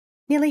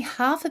Nearly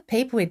half of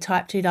people with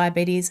type 2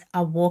 diabetes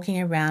are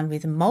walking around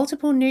with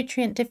multiple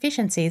nutrient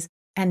deficiencies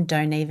and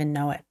don't even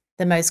know it.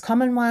 The most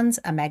common ones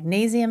are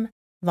magnesium,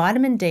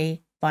 vitamin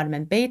D,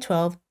 vitamin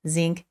B12,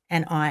 zinc,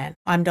 and iron.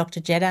 I'm Dr.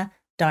 Jedha,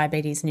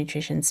 diabetes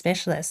nutrition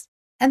specialist.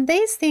 And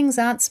these things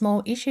aren't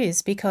small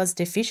issues because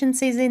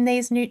deficiencies in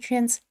these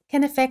nutrients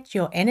can affect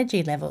your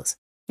energy levels,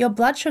 your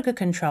blood sugar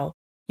control,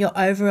 your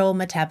overall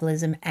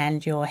metabolism,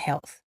 and your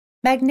health.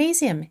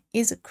 Magnesium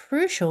is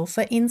crucial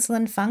for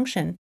insulin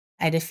function.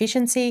 A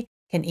deficiency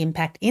can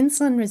impact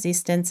insulin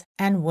resistance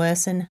and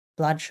worsen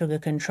blood sugar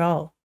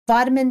control.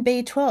 Vitamin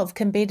B12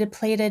 can be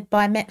depleted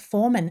by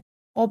metformin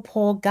or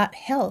poor gut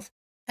health,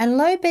 and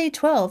low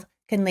B12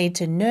 can lead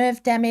to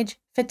nerve damage,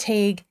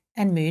 fatigue,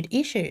 and mood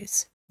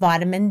issues.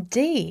 Vitamin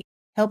D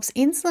helps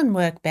insulin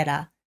work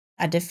better.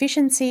 A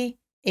deficiency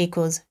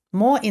equals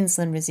more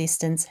insulin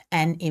resistance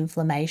and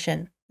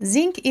inflammation.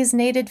 Zinc is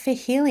needed for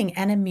healing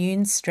and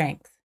immune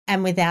strength.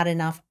 And without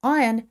enough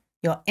iron,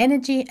 your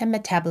energy and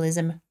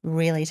metabolism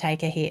really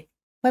take a hit.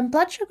 When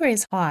blood sugar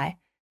is high,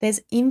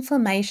 there's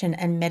inflammation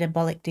and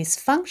metabolic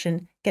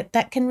dysfunction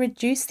that can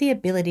reduce the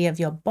ability of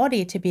your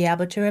body to be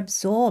able to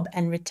absorb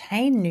and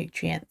retain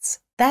nutrients.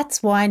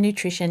 That's why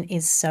nutrition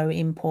is so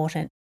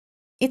important.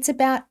 It's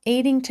about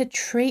eating to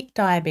treat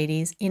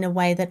diabetes in a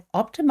way that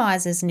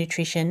optimizes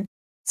nutrition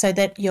so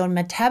that your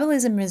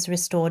metabolism is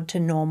restored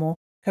to normal,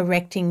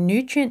 correcting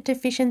nutrient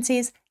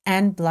deficiencies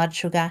and blood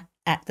sugar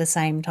at the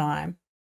same time.